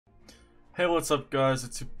Hey, what's up guys,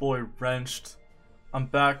 it's your boy Wrenched. I'm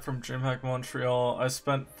back from DreamHack Montreal. I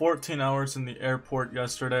spent 14 hours in the airport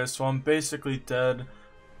yesterday, so I'm basically dead.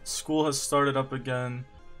 School has started up again,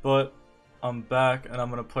 but I'm back and I'm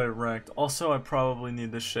gonna play ranked. Also, I probably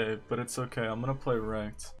need to shave, but it's okay, I'm gonna play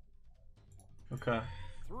ranked. Okay.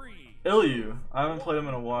 Ilyu, I haven't played him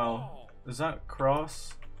in a while. Is that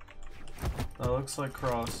Cross? That looks like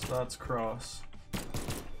Cross, that's Cross.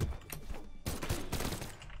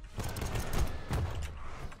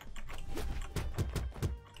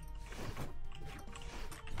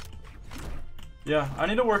 Yeah, I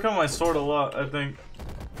need to work on my sword a lot. I think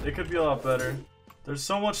it could be a lot better. There's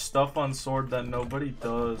so much stuff on sword that nobody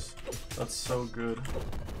does. That's so good.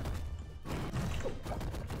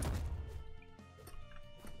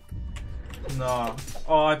 Nah.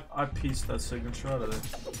 Oh, I pieced that signature out of there.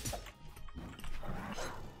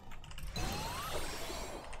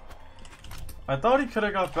 I thought he could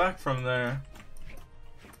have got back from there,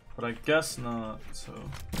 but I guess not, so.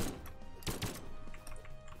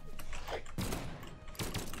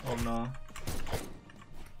 Oh no.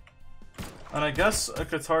 And I guess a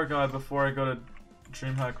Qatar guy before I go to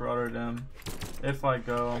DreamHack Rotterdam. If I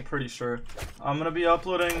go, I'm pretty sure. I'm gonna be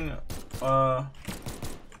uploading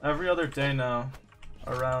every other day now.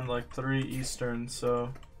 Around like 3 Eastern,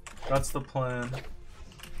 so that's the plan.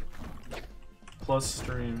 Plus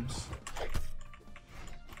streams.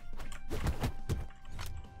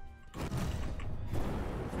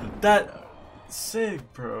 That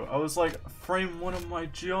sick, bro. I was like, frame 1 of my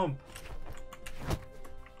jump.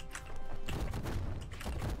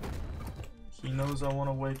 He knows I want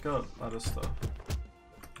to wake up out of stuff.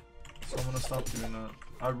 So I'm gonna stop doing that.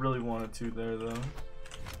 I really wanted to there though.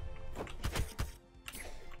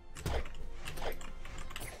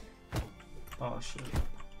 Oh shit.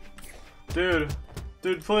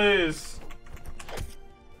 Dude, please.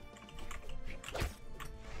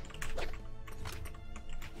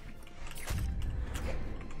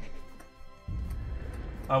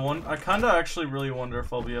 I kinda actually really wonder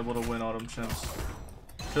if I'll be able to win Autumn Champs.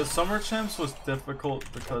 Because Summer Champs was difficult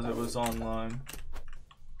because it was online.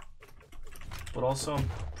 But also I'm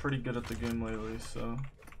pretty good at the game lately, so.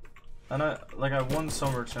 And I won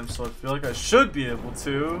Summer Champs, so I feel like I should be able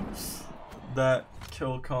to. That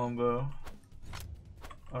kill combo.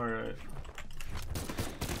 Alright.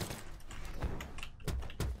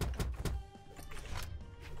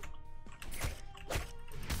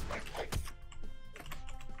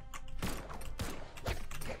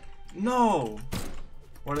 No!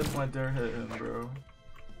 Why didn't my dare hit him, bro?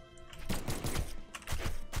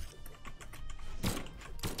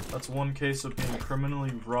 That's one case of being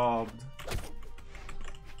criminally robbed.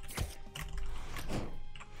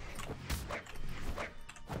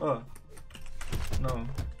 No.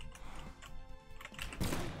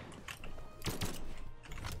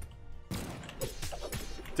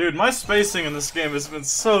 Dude, my spacing in this game has been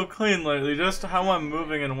so clean lately. Just how I'm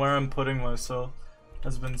moving and where I'm putting myself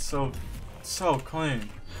has been so clean.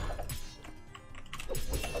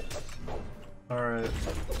 Alright,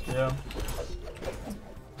 yeah.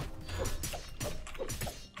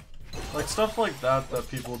 Like stuff like that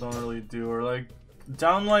people don't really do, or like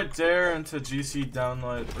downlight dare into GC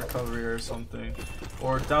downlight recovery or something,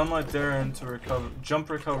 or downlight dare into jump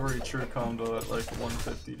recovery true combo at like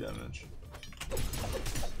 150 damage.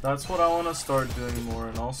 That's what I want to start doing more,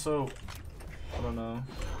 and also, I don't know,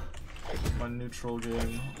 my neutral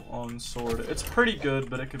game on sword. It's pretty good,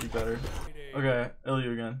 but it could be better. Okay,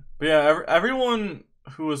 Ilyu again. But yeah, everyone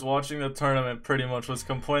who was watching the tournament pretty much was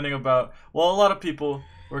complaining about, well, a lot of people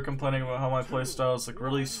were complaining about how my playstyle is like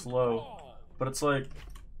really slow. But it's like,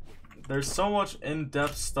 there's so much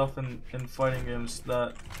in-depth stuff in fighting games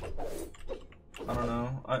that, I don't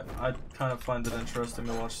know, I kind of find it interesting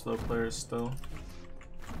to watch slow players still.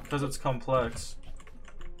 Because it's complex.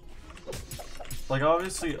 Like,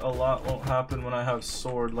 obviously, a lot won't happen when I have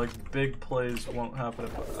sword. Like, big plays won't happen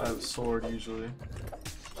if I have sword, usually.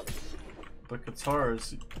 But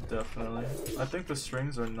guitars, definitely. I think the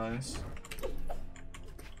strings are nice.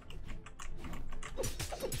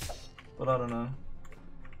 But I don't know.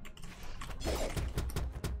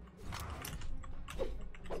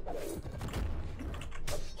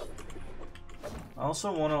 I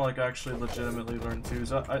also want to like actually legitimately learn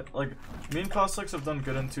twos. I like me and Coslex have done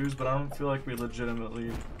good in twos, but I don't feel like we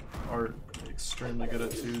legitimately are extremely good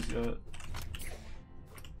at twos yet.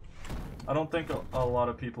 I don't think a lot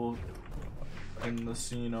of people in the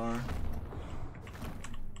scene are.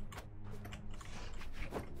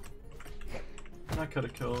 I could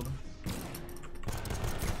have killed.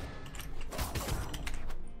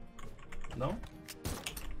 No?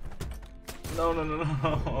 No, no, no,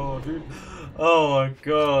 no. Oh, dude. Oh my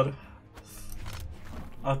god.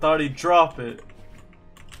 I thought he'd drop it.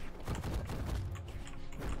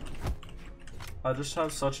 I just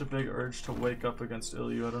have such a big urge to wake up against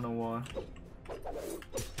Ilyu. I don't know why.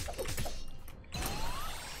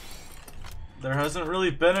 There hasn't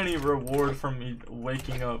really been any reward from me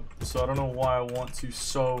waking up, so I don't know why I want to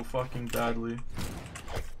so fucking badly.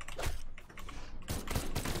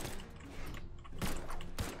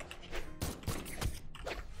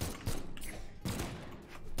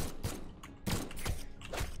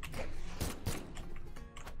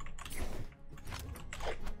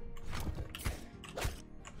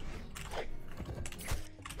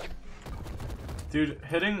 Dude,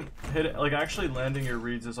 like actually landing your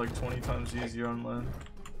reads is like 20 times easier on land.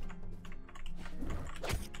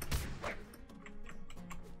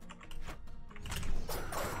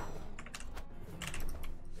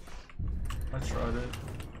 I tried it.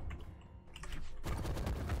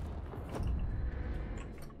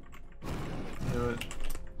 Do it.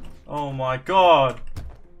 Oh my god!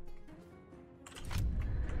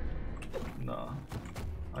 Nah.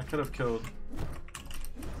 I could have killed.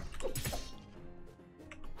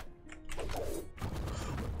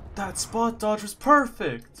 That spot dodge was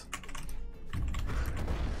perfect!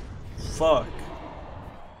 Fuck.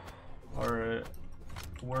 Alright.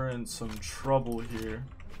 We're in some trouble here.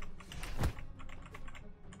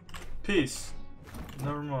 Peace.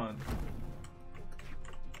 Never mind.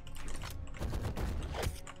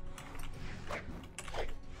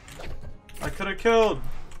 I could have killed!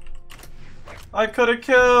 I could have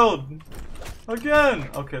killed! Again!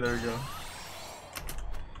 Okay, there we go.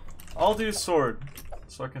 I'll do sword,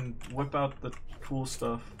 so I can whip out the cool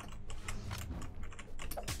stuff.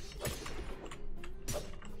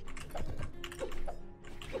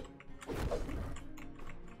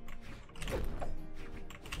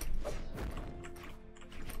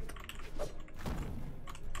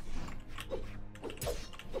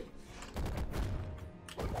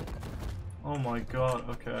 Oh my god,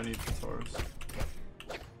 okay, I need guitars.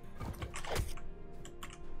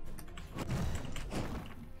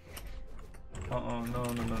 Uh-oh, no,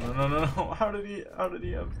 no, no, no, no, no, no. How did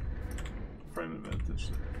he have frame advantage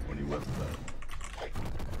when he whipped that?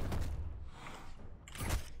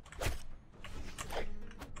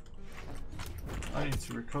 I need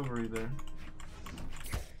to recovery there.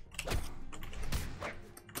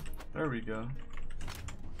 There we go.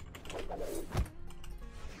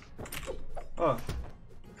 Oh,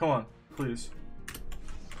 come on, please.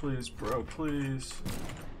 Please, bro, please.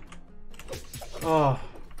 Oh,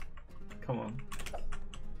 come on.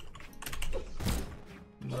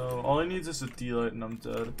 No, all he needs is a D-light and I'm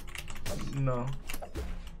dead. No.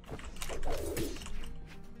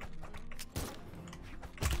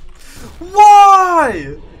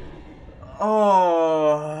 Why?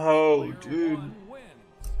 Oh, dude.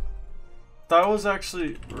 That was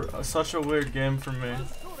actually such a weird game for me.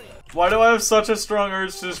 Why do I have such a strong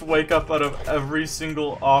urge to just wake up out of every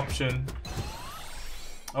single option?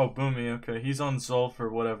 Oh, Boomy, okay. He's on Zol for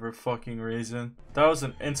whatever fucking reason. That was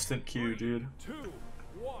an instant Q, dude. 3, 2,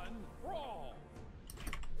 1, brawl.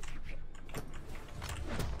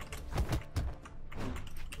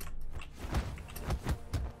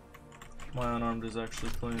 My unarmed is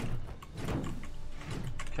actually clean.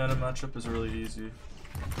 Cannon matchup is really easy.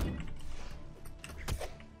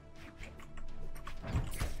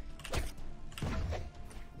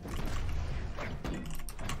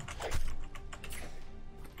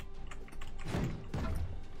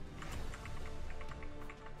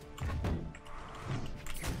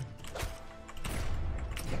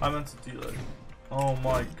 I meant to delay. Oh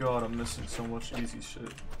my god, I'm missing so much easy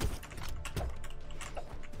shit.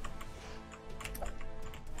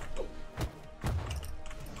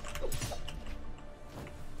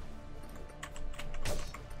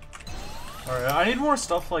 Alright, I need more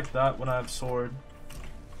stuff like that when I have sword.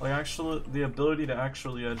 Like actually, the ability to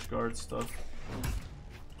actually edge guard stuff.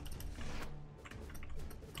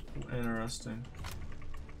 Interesting.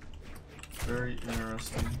 Very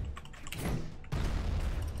interesting.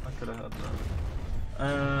 I could have had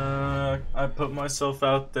that. I put myself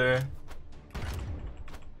out there.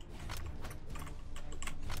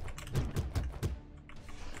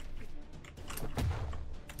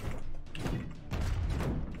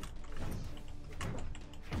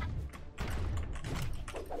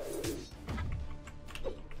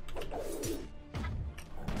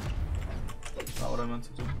 Not what I meant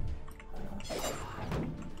to do.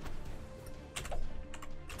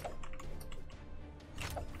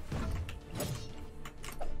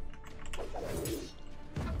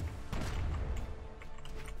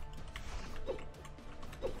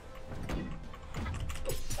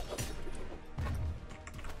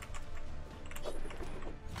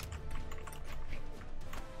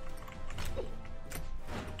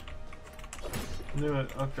 Knew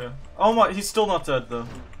it. Okay. Oh my, he's still not dead though.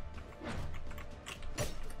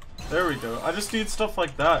 There we go. I just need stuff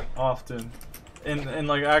like that often. In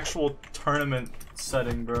like actual tournament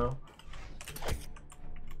setting, bro.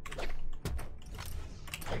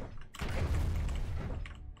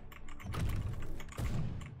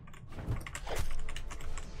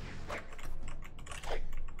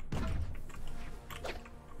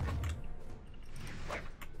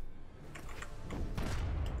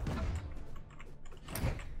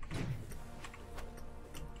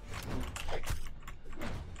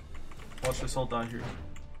 Watch this, I'll die here.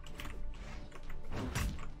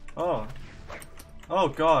 Oh. Oh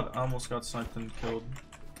god, I almost got sniped and killed.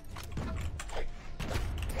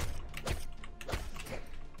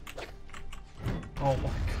 Oh my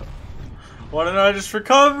god. Why didn't I just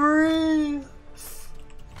recovery?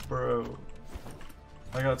 Bro.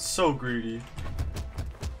 I got so greedy.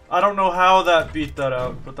 I don't know how that beat that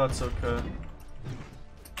out, but that's okay.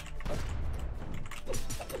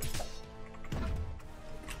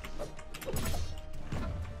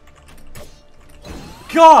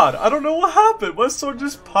 God, I don't know what happened. My sword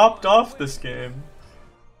just popped off this game.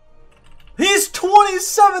 He's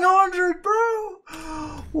 2700, bro.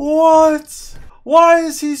 What? Why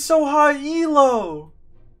is he so high elo?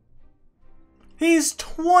 He's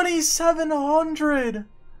 2700.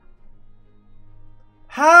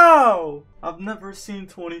 How? I've never seen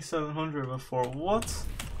 2700 before. What?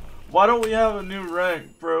 Why don't we have a new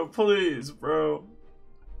rank, bro? Please, bro.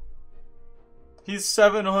 He's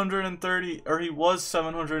 730, or he was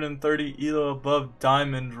 730 elo above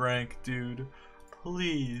diamond rank, dude.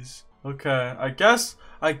 Please. Okay, I guess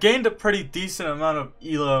I gained a pretty decent amount of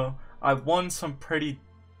elo. I won some pretty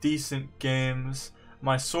decent games.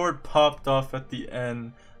 My sword popped off at the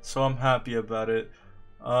end, so I'm happy about it.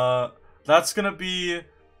 That's gonna be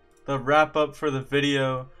the wrap up for the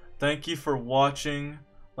video. Thank you for watching.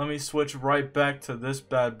 Let me switch right back to this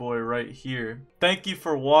bad boy right here. Thank you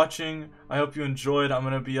for watching. I hope you enjoyed. I'm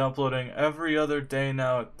going to be uploading every other day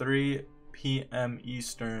now at 3 p.m.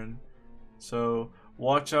 Eastern. So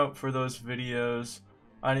watch out for those videos.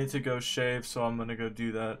 I need to go shave, so I'm going to go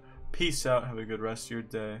do that. Peace out. Have a good rest of your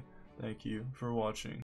day. Thank you for watching.